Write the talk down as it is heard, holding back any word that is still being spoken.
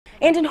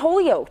And in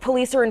Holyoke,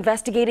 police are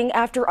investigating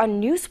after a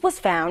noose was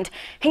found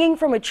hanging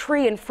from a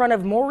tree in front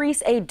of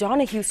Maurice A.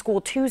 Donahue School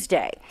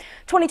Tuesday.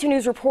 22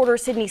 News reporter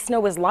Sydney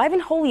Snow is live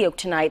in Holyoke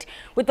tonight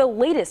with the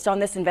latest on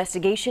this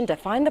investigation to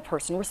find the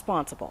person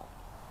responsible.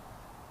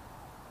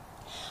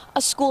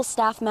 A school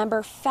staff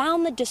member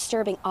found the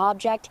disturbing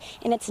object,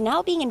 and it's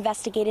now being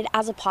investigated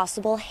as a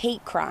possible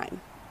hate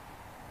crime.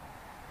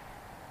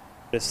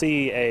 To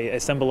see a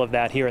symbol of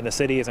that here in the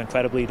city is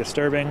incredibly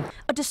disturbing.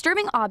 A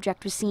disturbing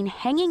object was seen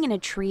hanging in a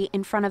tree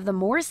in front of the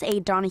Maurice A.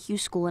 Donahue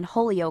School in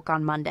Holyoke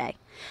on Monday.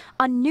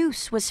 A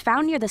noose was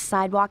found near the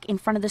sidewalk in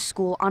front of the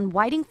school on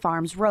Whiting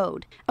Farms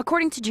Road.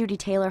 According to Judy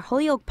Taylor,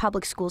 Holyoke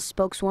Public Schools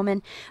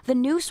spokeswoman, the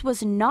noose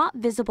was not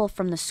visible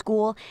from the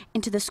school,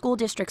 and to the school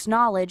district's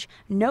knowledge,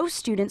 no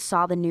students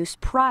saw the noose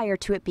prior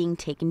to it being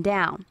taken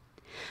down.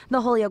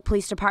 The Holyoke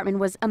Police Department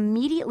was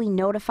immediately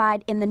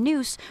notified and the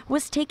noose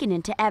was taken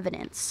into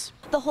evidence.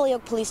 The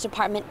Holyoke Police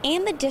Department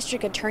and the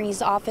District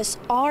Attorney's Office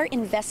are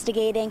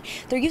investigating.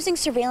 They're using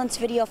surveillance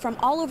video from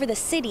all over the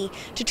city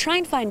to try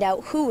and find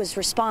out who is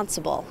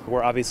responsible.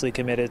 We're obviously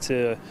committed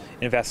to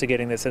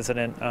investigating this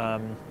incident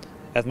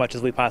as much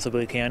as we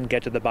possibly can,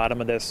 get to the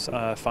bottom of this,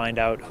 find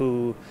out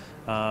who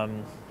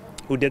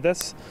did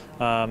this,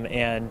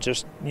 and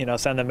just,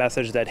 send the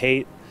message that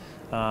hate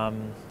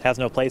has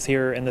no place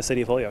here in the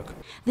city of Holyoke.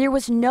 There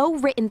was no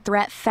written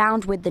threat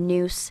found with the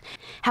noose.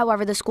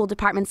 However, the school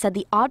department said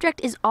the object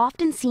is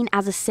often seen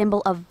as a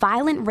symbol of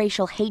violent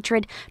racial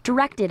hatred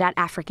directed at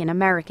African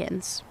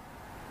Americans.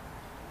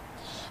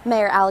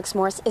 Mayor Alex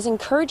Morris is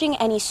encouraging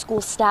any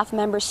school staff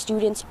members,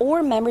 students,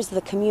 or members of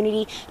the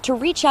community to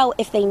reach out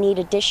if they need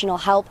additional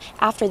help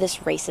after this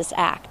racist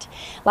act.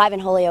 Live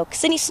in Holyoke,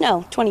 Sydney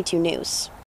Snow, 22 News.